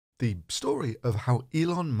The story of how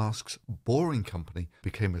Elon Musk's Boring Company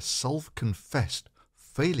became a self-confessed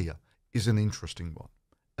failure is an interesting one.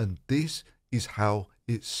 And this is how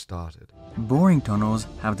it started. Boring tunnels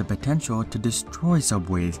have the potential to destroy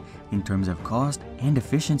subways in terms of cost and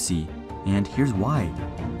efficiency, and here's why.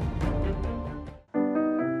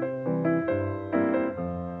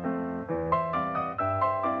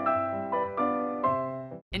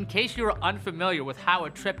 In case you're unfamiliar with how a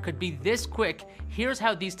trip could be this quick, here's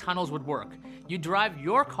how these tunnels would work. You drive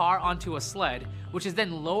your car onto a sled, which is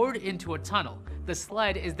then lowered into a tunnel. The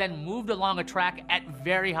sled is then moved along a track at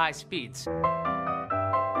very high speeds.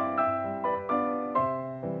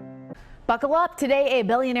 Buckle up. Today, a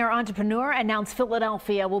billionaire entrepreneur announced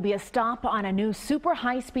Philadelphia will be a stop on a new super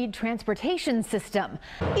high-speed transportation system.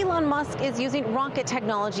 Elon Musk is using rocket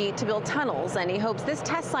technology to build tunnels, and he hopes this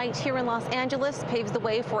test site here in Los Angeles paves the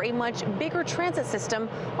way for a much bigger transit system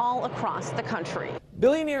all across the country.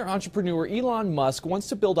 Billionaire entrepreneur Elon Musk wants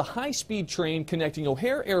to build a high-speed train connecting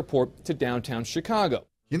O'Hare Airport to downtown Chicago.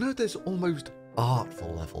 You know, there's almost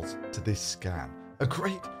artful levels to this scam. A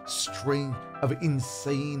great string of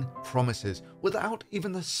insane promises without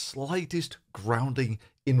even the slightest grounding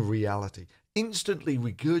in reality, instantly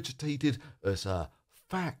regurgitated as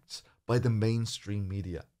facts by the mainstream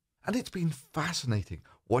media. And it's been fascinating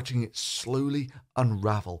watching it slowly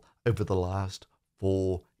unravel over the last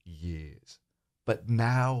 4 years. But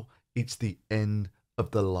now it's the end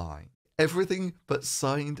of the line. Everything but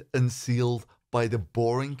signed and sealed by the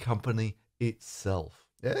Boring Company itself.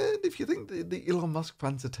 And if you think the Elon Musk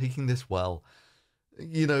fans are taking this well,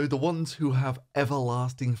 you know, the ones who have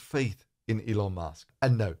everlasting faith in Elon Musk.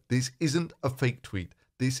 And no, this isn't a fake tweet.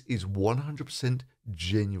 This is 100%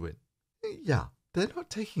 genuine. Yeah, they're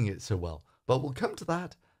not taking it so well, but we'll come to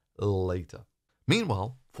that later.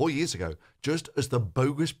 Meanwhile, 4 years ago, just as the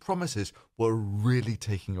bogus promises were really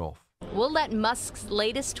taking off. We'll let Musk's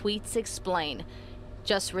latest tweets explain.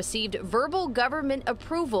 Just received verbal government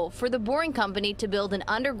approval for the Boring Company to build an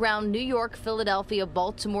underground New York, Philadelphia,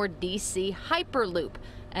 Baltimore, D.C. Hyperloop.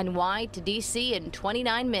 And why to D.C. in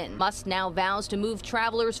 29 minutes. Musk now vows to move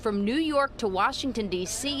travelers from New York to Washington,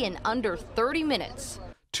 D.C. in under 30 minutes.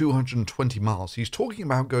 220 miles. He's talking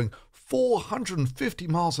about going 450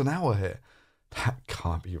 miles an hour here. That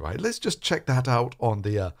can't be right. Let's just check that out on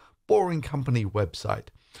the Boring Company website.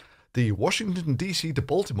 The Washington, D.C. to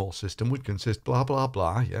Baltimore system would consist blah, blah,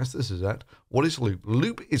 blah. Yes, this is it. What is Loop?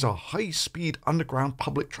 Loop is a high-speed underground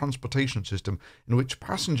public transportation system in which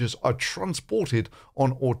passengers are transported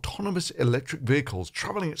on autonomous electric vehicles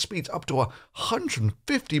traveling at speeds up to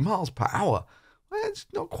 150 miles per hour. Well, it's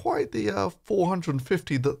not quite the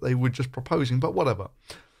 450 that they were just proposing, but whatever.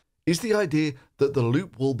 Is the idea that the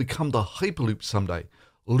Loop will become the Hyperloop someday?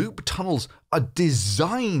 Loop tunnels are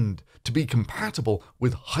designed to be compatible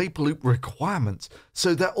with Hyperloop requirements,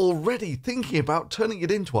 so they're already thinking about turning it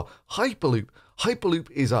into a Hyperloop. Hyperloop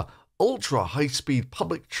is a ultra high-speed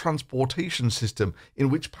public transportation system in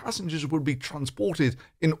which passengers would be transported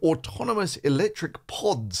in autonomous electric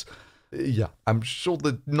pods. Yeah, I'm sure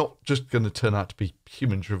they're not just going to turn out to be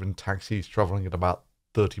human-driven taxis traveling at about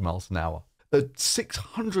 30 miles an hour. At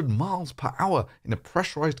 600 miles per hour in a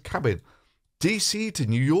pressurized cabin, D.C. to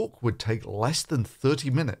New York would take less than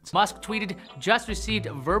 30 minutes. Musk tweeted, just received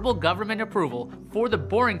verbal government approval for the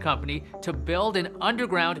Boring Company to build an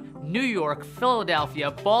underground New York,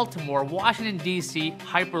 Philadelphia, Baltimore, Washington, D.C.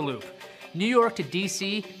 Hyperloop. New York to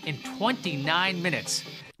D.C. in 29 minutes.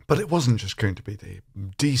 But it wasn't just going to be the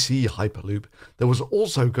DC Hyperloop. There was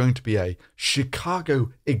also going to be a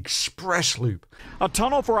Chicago Express Loop. A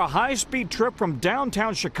tunnel for a high-speed trip from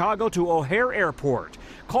downtown Chicago to O'Hare Airport.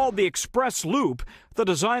 Called the Express Loop, the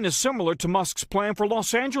design is similar to Musk's plan for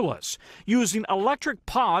Los Angeles, using electric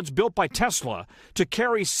pods built by Tesla to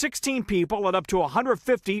carry 16 people at up to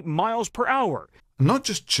 150 miles per hour. Not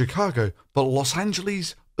just Chicago, but Los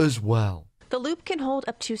Angeles as well. The loop can hold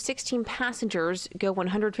up to 16 passengers, go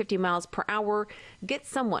 150 miles per hour, get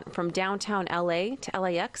someone from downtown LA to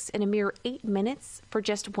LAX in a mere 8 minutes for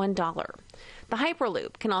just $1. The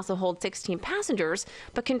Hyperloop can also hold 16 passengers,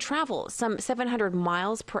 but can travel some 700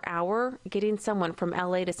 miles per hour, getting someone from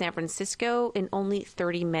LA to San Francisco in only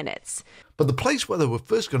 30 minutes. But the place where they were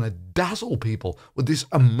first going to dazzle people with this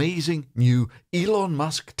amazing new Elon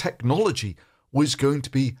Musk technology was going to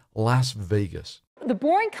be Las Vegas. The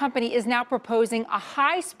Boring Company is now proposing a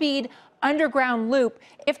high-speed underground loop.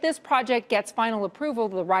 If this project gets final approval,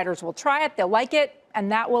 the riders will try it, they'll like it,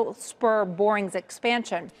 and that will spur Boring's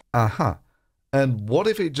expansion. And what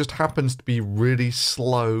if it just happens to be really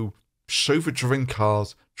slow, chauffeur-driven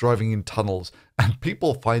cars driving in tunnels, and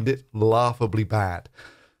people find it laughably bad?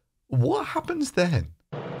 What happens then?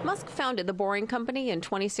 Musk founded the Boring Company in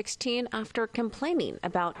 2016 after complaining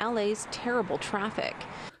about LA's terrible traffic.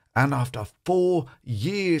 And after 4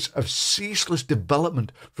 years of ceaseless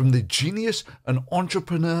development from the genius and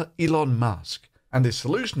entrepreneur Elon Musk. And his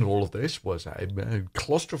solution to all of this was a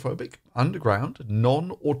claustrophobic, underground,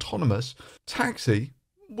 non-autonomous taxi,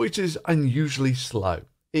 which is unusually slow.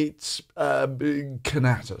 It's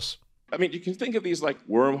Canatus. I mean, you can think of these like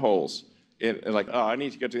wormholes. Like, oh, I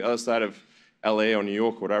need to get to the other side of LA or New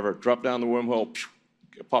York or whatever. Drop down the wormhole,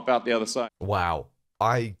 pop out the other side. Wow.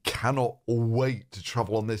 I cannot wait to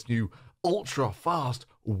travel on this new ultra-fast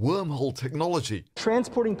wormhole technology.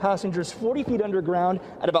 Transporting passengers 40 feet underground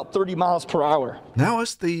at about 30 miles per hour. Now,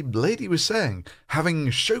 as the lady was saying, having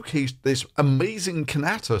showcased this amazing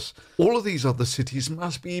Canatus, all of these other cities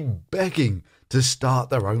must be begging to start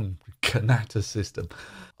their own Canatus system.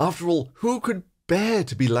 After all, who could bear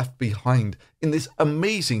to be left behind in this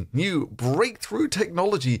amazing new breakthrough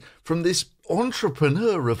technology from this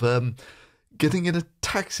entrepreneur of getting in a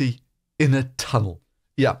taxi in a tunnel?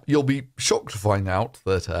 Yeah, you'll be shocked to find out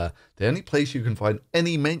that the only place you can find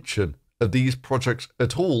any mention of these projects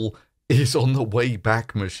at all is on the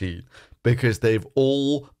Wayback Machine, because they've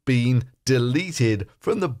all been deleted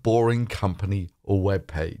from the Boring Company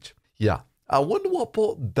webpage. Yeah, I wonder what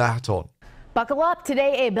brought that on. Buckle up.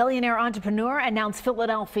 Today, a billionaire entrepreneur announced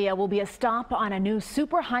Philadelphia will be a stop on a new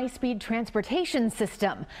super high-speed transportation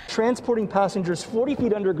system. Transporting passengers 40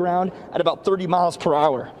 feet underground at about 30 miles per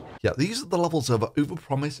hour. Yeah, these are the levels of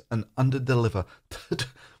overpromise and underdeliver that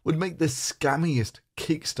would make the scammiest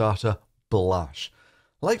Kickstarter blush.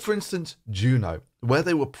 Like, for instance, Juno, where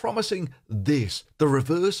they were promising this, the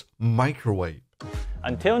reverse microwave.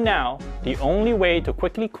 Until now, the only way to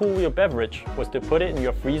quickly cool your beverage was to put it in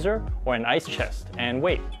your freezer or an ice chest and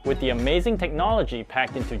wait. With the amazing technology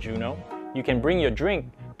packed into Juno, you can bring your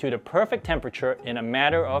drink to the perfect temperature in a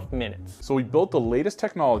matter of minutes. So we built the latest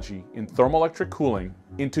technology in thermoelectric cooling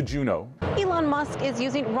into Juno. Elon Musk is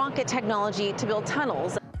using rocket technology to build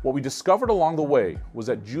tunnels. What we discovered along the way was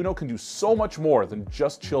that Juno can do so much more than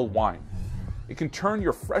just chill wine. It can turn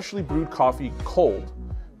your freshly brewed coffee cold,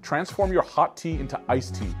 transform your hot tea into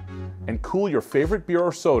iced tea, and cool your favorite beer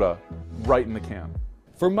or soda right in the can.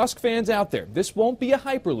 For Musk fans out there, this won't be a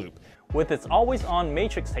Hyperloop. With its always-on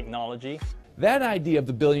matrix technology, that idea of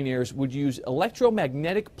the billionaires would use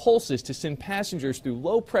electromagnetic pulses to send passengers through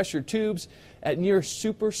low-pressure tubes at near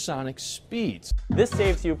supersonic speeds. This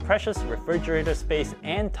saves you precious refrigerator space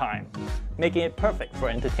and time, making it perfect for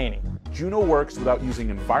entertaining. Juno works without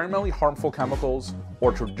using environmentally harmful chemicals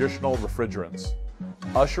or traditional refrigerants,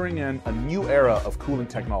 ushering in a new era of cooling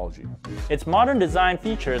technology. Its modern design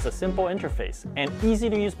features a simple interface and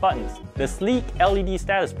easy-to-use buttons. The sleek LED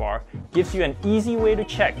status bar gives you an easy way to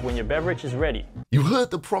check when your beverage is ready. You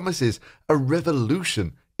heard the promises, a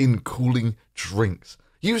revolution in cooling drinks,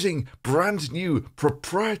 using brand new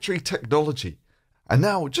proprietary technology. And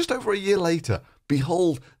now, just over a year later,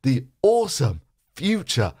 behold the awesome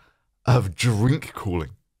future of drink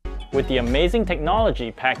cooling. With the amazing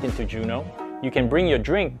technology packed into Juno, you can bring your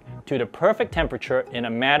drink to the perfect temperature in a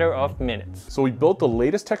matter of minutes. So we built the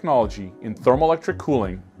latest technology in thermoelectric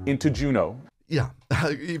cooling into Juno. Yeah,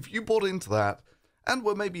 if you bought into that and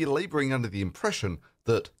were maybe laboring under the impression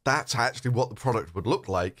that that's actually what the product would look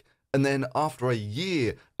like, and then after a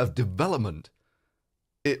year of development,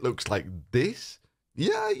 it looks like this,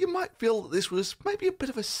 yeah, you might feel that this was maybe a bit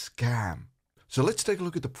of a scam. So let's take a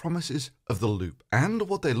look at the promises of the Loop and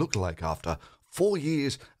what they look like after 4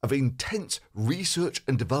 years of intense research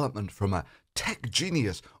and development from a tech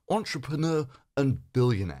genius, entrepreneur, and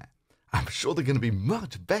billionaire. I'm sure they're going to be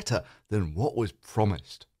much better than what was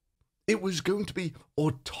promised. It was going to be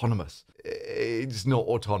autonomous. It's not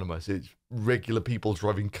autonomous, it's regular people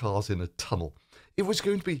driving cars in a tunnel. It was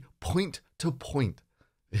going to be point to point.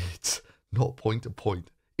 It's not point to point.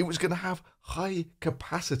 It was going to have high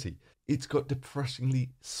capacity. It's got depressingly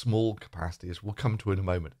small capacity, as we'll come to in a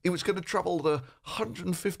moment. It was going to travel at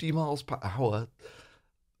 150 miles per hour,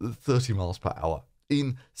 30 miles per hour,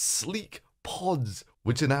 in sleek pods,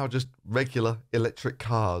 which are now just regular electric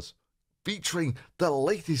cars, featuring the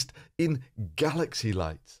latest in galaxy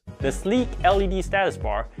lights. The sleek LED status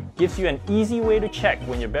bar gives you an easy way to check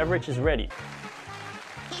when your beverage is ready.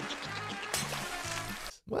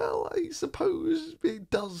 Well, I suppose it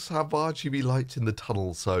does have RGB lights in the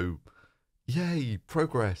tunnel, so yay,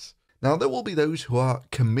 progress. Now, there will be those who are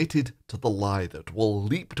committed to the lie that will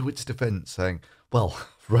leap to its defense, saying, well,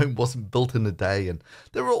 Rome wasn't built in a day, and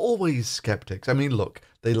there are always skeptics. I mean, look,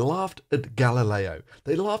 they laughed at Galileo,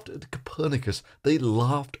 they laughed at Copernicus, they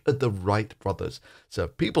laughed at the Wright brothers. So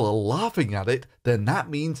if people are laughing at it, then that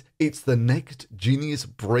means it's the next genius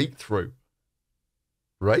breakthrough.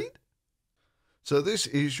 Right? So this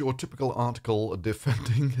is your typical article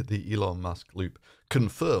defending the Elon Musk loop.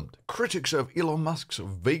 Confirmed. Critics of Elon Musk's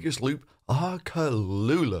Vegas loop are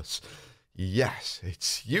clueless. Yes,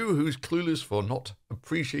 it's you who's clueless for not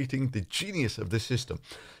appreciating the genius of this system.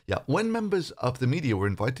 Yeah, when members of the media were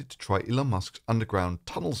invited to try Elon Musk's underground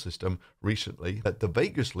tunnel system recently, the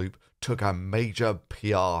Vegas loop took a major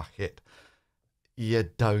PR hit. You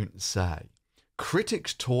don't say.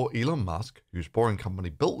 Critics tore Elon Musk, whose Boring Company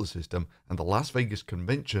built the system, and the Las Vegas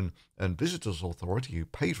Convention and Visitors Authority, who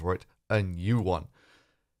paid for it, a new one.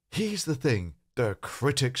 Here's the thing, the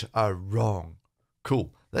critics are wrong.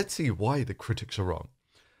 Cool, let's see why the critics are wrong.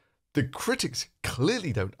 The critics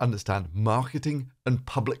clearly don't understand marketing and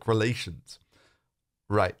public relations.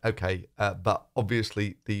 Right, okay, but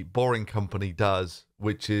obviously the Boring Company does,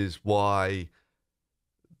 which is why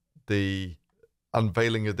the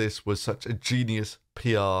unveiling of this was such a genius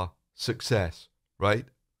PR success, right?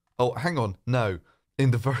 Oh, hang on, no.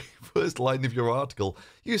 In the very first line of your article,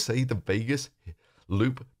 you say the Vegas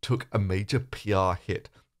loop took a major PR hit,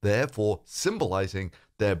 therefore symbolizing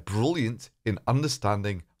their brilliance in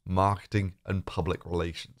understanding marketing and public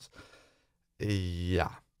relations.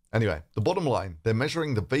 Yeah. Anyway, the bottom line, they're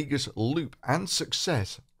measuring the Vegas loop and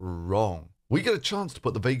success wrong. We get a chance to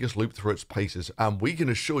put the Vegas loop through its paces, and we can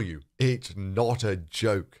assure you, it's not a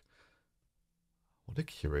joke. What a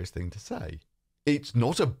curious thing to say. It's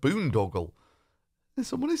not a boondoggle.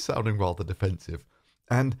 Someone is sounding rather defensive.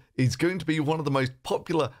 And it's going to be one of the most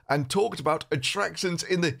popular and talked about attractions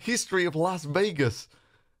in the history of Las Vegas.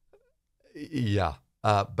 Yeah,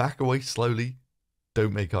 back away slowly.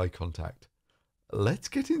 Don't make eye contact. Let's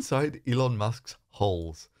get inside Elon Musk's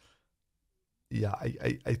holes. Yeah,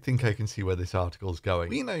 I think I can see where this article's going.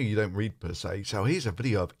 We know you don't read per se, so here's a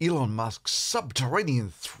video of Elon Musk's subterranean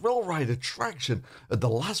thrill ride attraction at the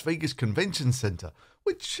Las Vegas Convention Center,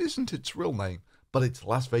 which isn't its real name, but it's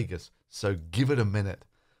Las Vegas, so give it a minute,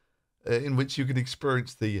 in which you can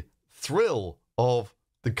experience the thrill of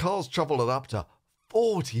the cars travel at up to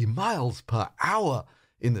 40 miles per hour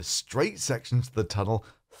in the straight sections of the tunnel,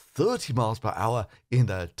 30 miles per hour in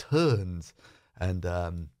the turns, and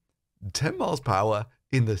 10 miles per hour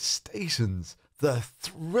in the stations. The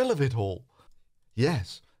thrill of it all.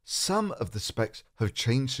 Yes, some of the specs have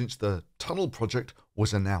changed since the tunnel project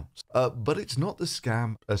was announced, but it's not the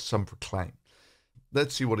scam as some proclaim.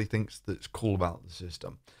 Let's see what he thinks that's cool about the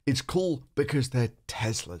system. It's cool because they're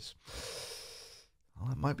Teslas.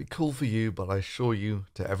 Well, it might be cool for you, but I assure you,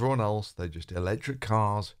 to everyone else, they're just electric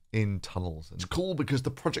cars in tunnels. And it's cool because the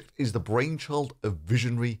project is the brainchild of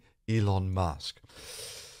visionary Elon Musk.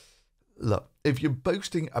 Look, if you're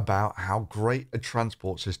boasting about how great a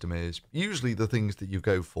transport system is, usually the things that you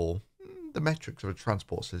go for, the metrics of a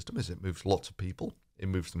transport system is it moves lots of people, it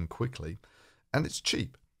moves them quickly, and it's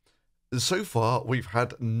cheap. So far, we've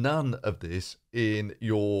had none of this in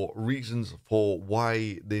your reasons for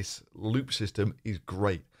why this loop system is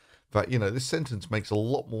great. In fact, you know, this sentence makes a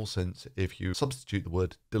lot more sense if you substitute the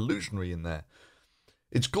word delusionary in there.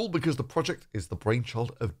 It's cool because the project is the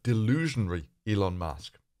brainchild of delusionary Elon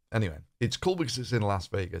Musk. Anyway, it's cool because it's in Las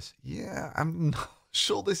Vegas. Yeah, I'm not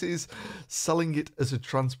sure this is selling it as a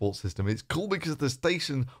transport system. It's cool because the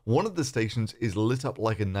station, one of the stations, is lit up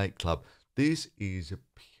like a nightclub. This is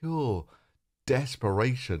pure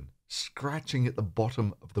desperation, scratching at the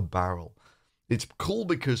bottom of the barrel. It's cool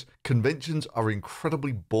because conventions are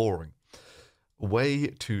incredibly boring. A way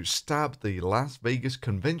to stab the Las Vegas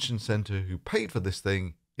Convention Center who paid for this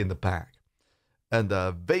thing in the back. And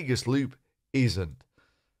the Vegas Loop isn't.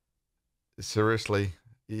 Seriously,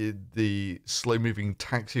 the slow-moving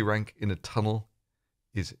taxi rank in a tunnel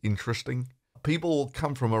is interesting. People will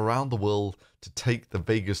come from around the world to take the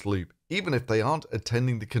Vegas Loop, even if they aren't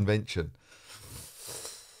attending the convention.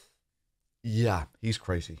 Yeah, he's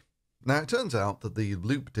crazy. Now, it turns out that the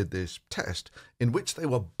Loop did this test in which they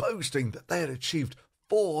were boasting that they had achieved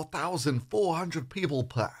 4,400 people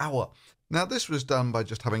per hour. Now, this was done by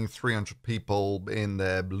just having 300 people in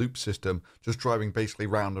their loop system, just driving basically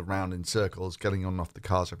round and round in circles, getting on and off the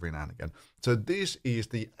cars every now and again. So this is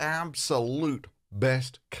the absolute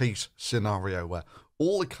best case scenario where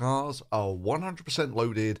all the cars are 100%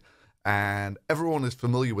 loaded and everyone is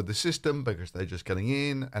familiar with the system because they're just getting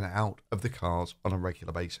in and out of the cars on a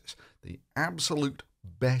regular basis. The absolute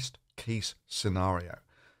best case scenario.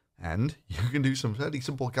 And you can do some fairly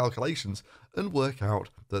simple calculations and work out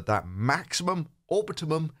that that maximum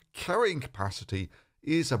optimum carrying capacity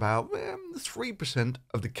is about 3%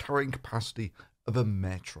 of the carrying capacity of a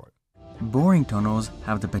metro. Boring tunnels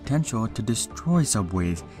have the potential to destroy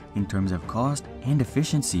subways in terms of cost and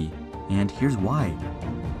efficiency, and here's why.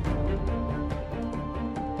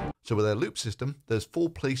 So with their loop system, there's 4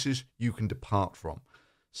 places you can depart from.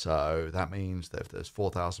 So that means that if there's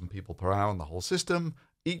 4,000 people per hour in the whole system,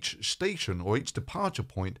 each station or each departure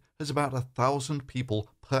point has about 1,000 people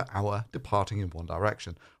per hour departing in one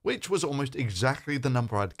direction, which was almost exactly the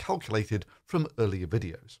number I'd calculated from earlier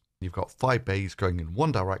videos. You've got 5 bays going in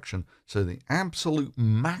one direction, so the absolute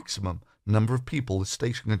maximum number of people the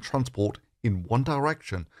station can transport in one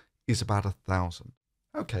direction is about 1,000.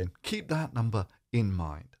 Okay, keep that number in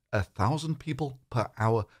mind. 1,000 people per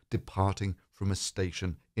hour departing from a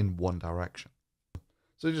station in one direction.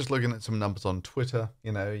 So just looking at some numbers on Twitter,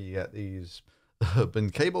 you get these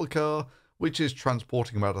urban cable car, which is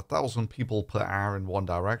transporting about 1,000 people per hour in one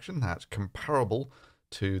direction. That's comparable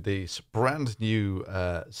to this brand new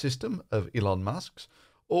system of Elon Musk's.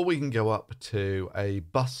 Or we can go up to a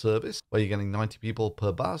bus service where you're getting 90 people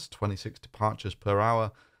per bus, 26 departures per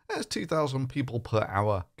hour. That's 2,000 people per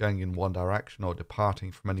hour going in one direction or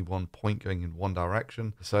departing from any one point going in one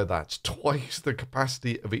direction. So that's twice the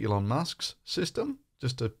capacity of Elon Musk's system,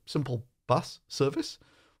 just a simple bus service.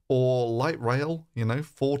 Or light rail,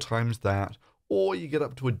 4 times that. Or you get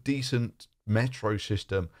up to a decent metro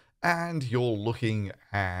system and you're looking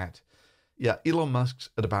at, Elon Musk's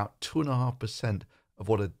at about 2.5% of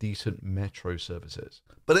what a decent metro service is.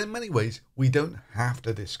 But in many ways, we don't have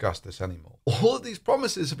to discuss this anymore. All of these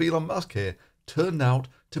promises of Elon Musk here turned out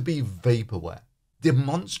to be vaporware,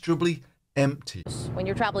 demonstrably empty. When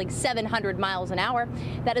you're traveling 700 miles an hour,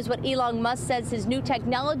 that is what Elon Musk says his new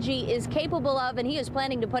technology is capable of, and he is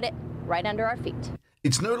planning to put it right under our feet.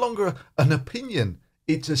 It's no longer an opinion,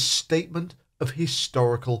 it's a statement of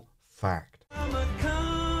historical fact. I'm a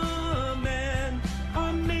common,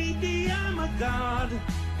 or maybe I'm a god,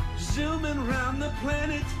 zooming around the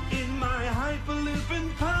planet in my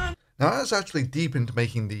hyperlooping pod. Now that's actually deep into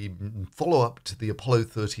making the follow-up to the Apollo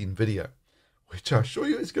 13 video, which I assure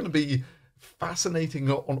you is going to be fascinating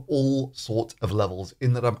on all sorts of levels,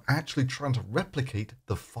 in that I'm actually trying to replicate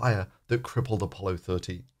the fire that crippled Apollo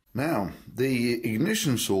 13. Now, the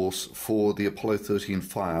ignition source for the Apollo 13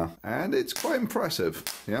 fire, and it's quite impressive,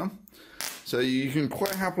 So you can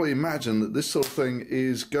quite happily imagine that this sort of thing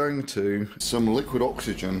is going to some liquid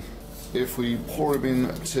oxygen. If we pour it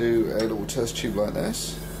into a little test tube like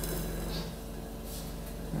this,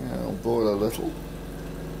 it'll boil a little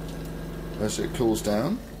as it cools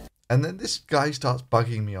down. And then this guy starts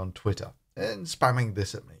bugging me on Twitter and spamming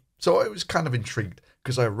this at me. So I was kind of intrigued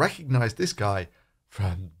because I recognized this guy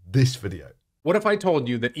from this video. What if I told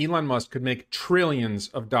you that Elon Musk could make trillions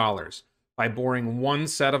of dollars by boring one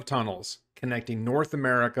set of tunnels connecting North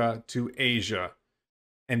America to Asia,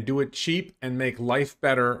 and do it cheap and make life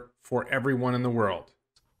better for everyone in the world?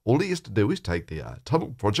 All he has to do is take the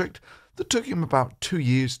tunnel project that took him about 2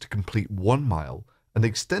 years to complete 1 mile and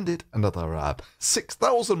extend it another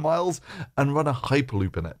 6,000 miles and run a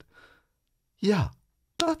hyperloop in it. Yeah,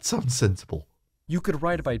 that sounds sensible. You could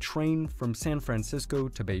ride by train from San Francisco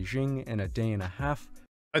to Beijing in a day and a half.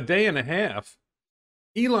 A day and a half?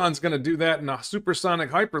 Elon's going to do that in a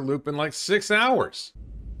supersonic hyperloop in like 6 hours.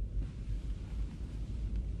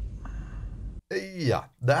 Yeah,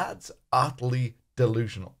 that's utterly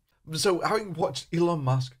delusional. So having watched Elon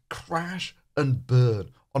Musk crash and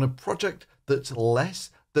burn on a project that's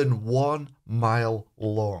less than 1 mile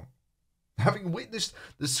long, having witnessed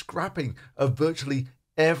the scrapping of virtually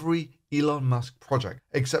every Elon Musk project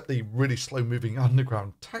except the really slow moving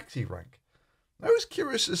underground taxi rank, I was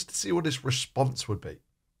curious as to see what his response would be.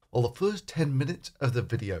 Well, the first 10 minutes of the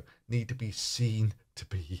video need to be seen to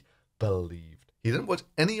be believed. He didn't watch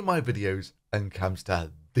any of my videos and comes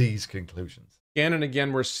to these conclusions. Again and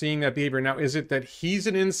again, we're seeing that behavior. Now, is it that he's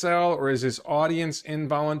an incel, or is his audience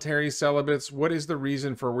involuntary celibates? What is the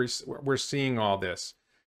reason for we're seeing all this?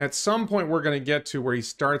 At some point, we're going to get to where he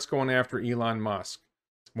starts going after Elon Musk.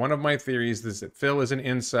 One of my theories is that Phil is an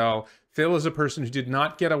incel. Phil is a person who did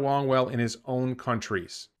not get along well in his own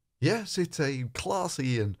countries. Yes, it's a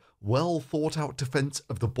classy and well thought out defense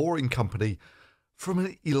of the Boring Company from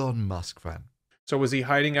an Elon Musk fan. So was he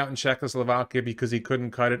hiding out in Czechoslovakia because he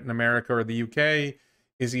couldn't cut it in America or the UK?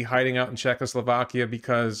 Is he hiding out in Czechoslovakia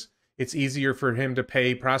because it's easier for him to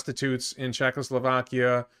pay prostitutes in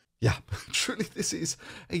Czechoslovakia? Yeah, truly this is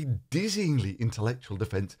a dizzyingly intellectual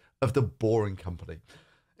defense of the Boring Company.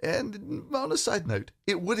 And on a side note,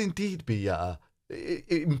 it would indeed be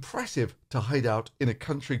impressive to hide out in a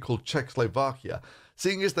country called Czechoslovakia,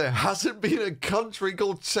 seeing as there hasn't been a country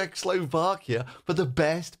called Czechoslovakia for the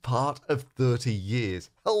best part of 30 years.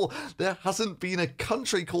 Hell, there hasn't been a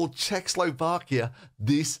country called Czechoslovakia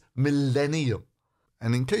this millennium.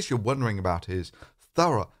 And in case you're wondering about his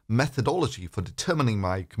thorough methodology for determining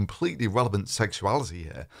my completely irrelevant sexuality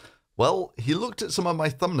here, well, he looked at some of my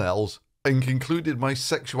thumbnails and concluded my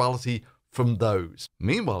sexuality from those.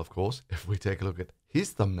 Meanwhile, of course, if we take a look at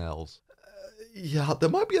his thumbnails, yeah, there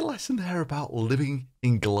might be a lesson there about living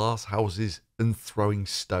in glass houses and throwing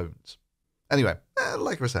stones. Anyway,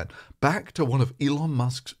 like I said, back to one of Elon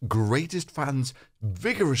Musk's greatest fans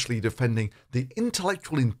vigorously defending the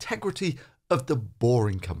intellectual integrity of the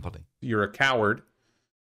Boring Company. You're a coward.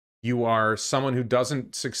 You are someone who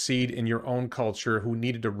doesn't succeed in your own culture, who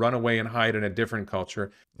needed to run away and hide in a different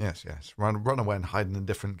culture. Yes. Run away and hide in a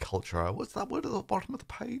different culture. What's that word at the bottom of the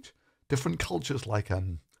page? Different cultures like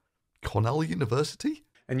Cornell University?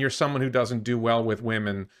 And you're someone who doesn't do well with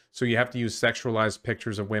women, so you have to use sexualized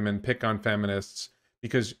pictures of women, pick on feminists,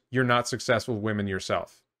 because you're not successful with women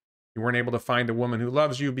yourself. You weren't able to find a woman who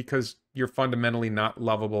loves you because you're fundamentally not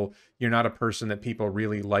lovable. You're not a person that people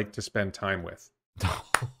really like to spend time with.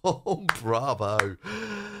 Oh, bravo.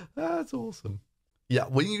 That's awesome. Yeah,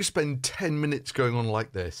 when you spend 10 minutes going on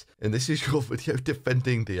like this, and this is your video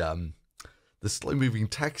defending the slow-moving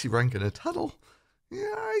taxi rank in a tunnel,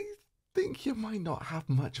 yeah, I think you might not have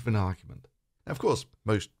much of an argument. Now, of course,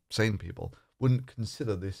 most sane people wouldn't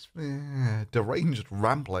consider this deranged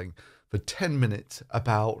rambling for 10 minutes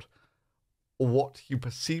about what you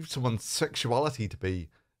perceive someone's sexuality to be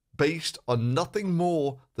based on nothing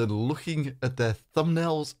more than looking at their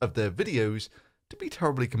thumbnails of their videos to be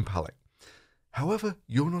terribly compelling. However,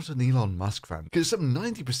 you're not an Elon Musk fan, because some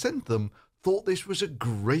 90% of them thought this was a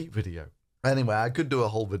great video. Anyway, I could do a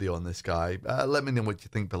whole video on this guy. Let me know what you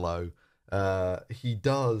think below. He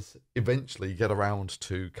does eventually get around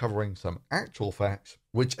to covering some actual facts,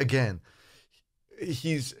 which again,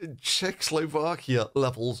 he's Czechoslovakia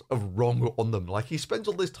levels of wrong on them. Like, he spends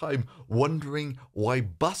all this time wondering why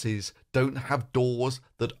buses don't have doors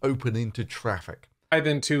that open into traffic. Dive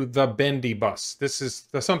into the bendy bus. This is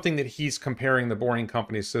something that he's comparing the Boring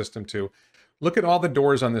Company system to. Look at all the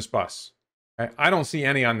doors on this bus. I don't see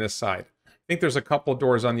any on this side. I think there's a couple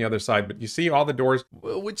doors on the other side, but you see all the doors?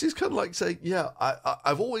 Which is kind of like saying, yeah,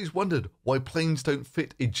 I've always wondered why planes don't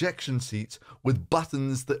fit ejection seats with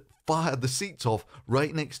buttons that fire the seats off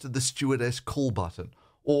right next to the stewardess call button.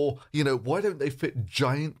 Or, you know, why don't they fit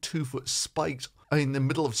giant 2-foot spikes in the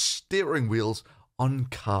middle of steering wheels on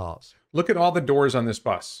cars? Look at all the doors on this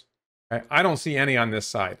bus. I don't see any on this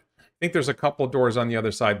side. I think there's a couple doors on the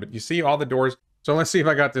other side, but you see all the doors? So let's see if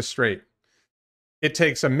I got this straight. It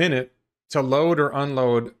takes a minute to load or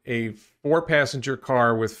unload a 4-passenger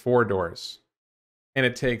car with 4 doors. And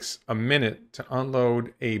it takes a minute to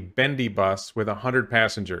unload a bendy bus with 100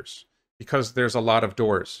 passengers because there's a lot of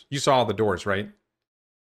doors. You saw all the doors, right?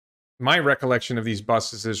 My recollection of these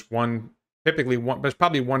buses is there's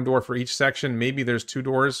probably one door for each section. Maybe there's 2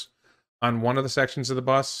 doors on one of the sections of the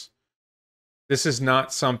bus. This is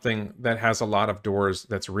not something that has a lot of doors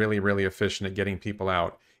that's really, really efficient at getting people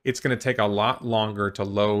out. It's going to take a lot longer to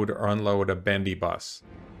load or unload a bendy bus.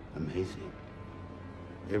 Amazing.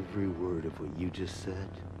 Every word of what you just said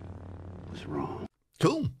was wrong.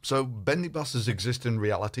 Cool. So bendy buses exist in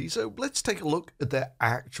reality. So let's take a look at their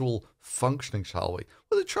actual functioning, shall we?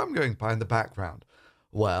 With a tram going by in the background.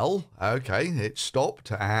 Well, okay, it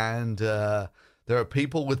stopped and there are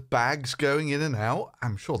people with bags going in and out.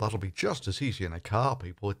 I'm sure that'll be just as easy in a car.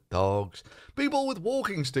 People with dogs, people with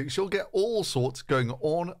walking sticks. You'll get all sorts going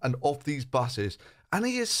on and off these buses. And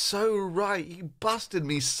he is so right. He busted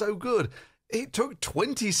me so good. It took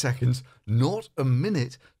 20 seconds, not a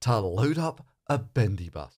minute, to load up a bendy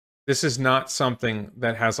bus. This is not something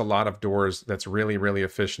that has a lot of doors that's really, really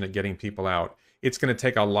efficient at getting people out. It's going to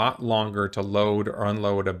take a lot longer to load or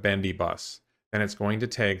unload a bendy bus than it's going to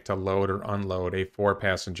take to load or unload a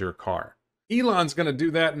 4-passenger car. Elon's going to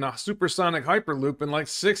do that in a supersonic hyperloop in like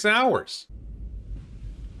 6 hours.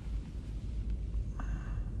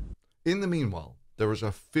 In the meanwhile, there is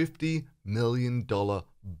a $50 million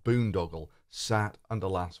boondoggle sat under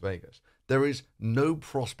Las Vegas. There is no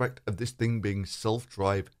prospect of this thing being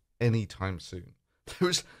self-drive anytime soon. There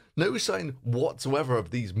is no sign whatsoever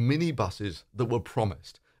of these minibuses that were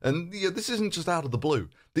promised. And this isn't just out of the blue.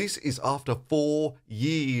 This is after 4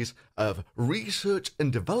 years of research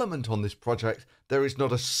and development on this project. There is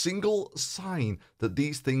not a single sign that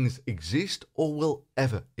these things exist or will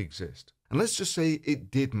ever exist. And let's just say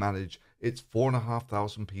it did manage its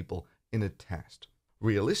 4,500 people in a test.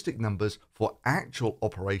 Realistic numbers for actual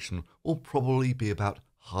operation will probably be about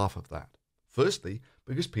half of that. Firstly,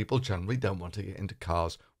 because people generally don't want to get into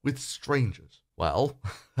cars with strangers. Well,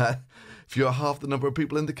 if you're half the number of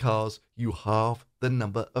people in the cars, you halve the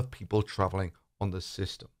number of people traveling on the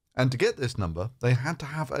system. And to get this number, they had to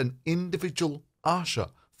have an individual usher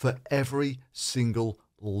for every single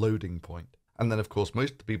loading point. And then, of course,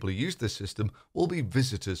 most of the people who use this system will be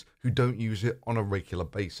visitors who don't use it on a regular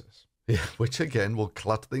basis. Yeah, which again will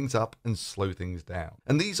clutter things up and slow things down.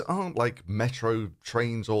 And these aren't like metro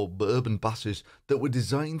trains or urban buses that were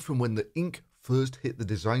designed from when the ink first hit the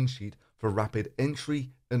design sheet for rapid entry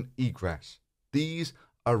and egress. These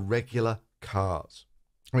are regular cars.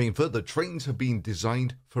 I mean, further, trains have been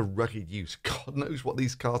designed for rugged use. God knows what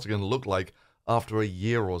these cars are going to look like after a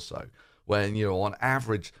year or so, when, you know, on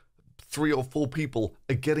average, 3 or 4 people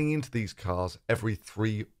are getting into these cars every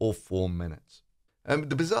 3 or 4 minutes.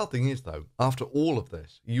 The bizarre thing is, though, after all of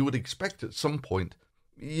this, you would expect at some point,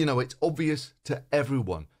 you know, it's obvious to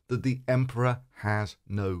everyone that the Emperor has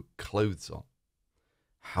no clothes on.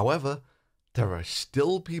 However, there are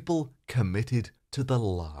still people committed to the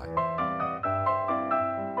lie.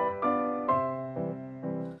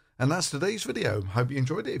 And that's today's video. Hope you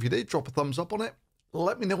enjoyed it. If you did, drop a thumbs up on it.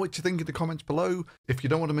 Let me know what you think in the comments below. If you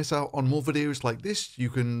don't want to miss out on more videos like this,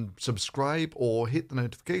 you can subscribe or hit the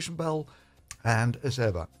notification bell. And as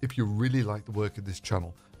ever, if you really like the work of this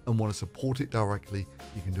channel and want to support it directly,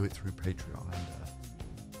 you can do it through Patreon.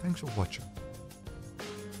 And thanks for watching.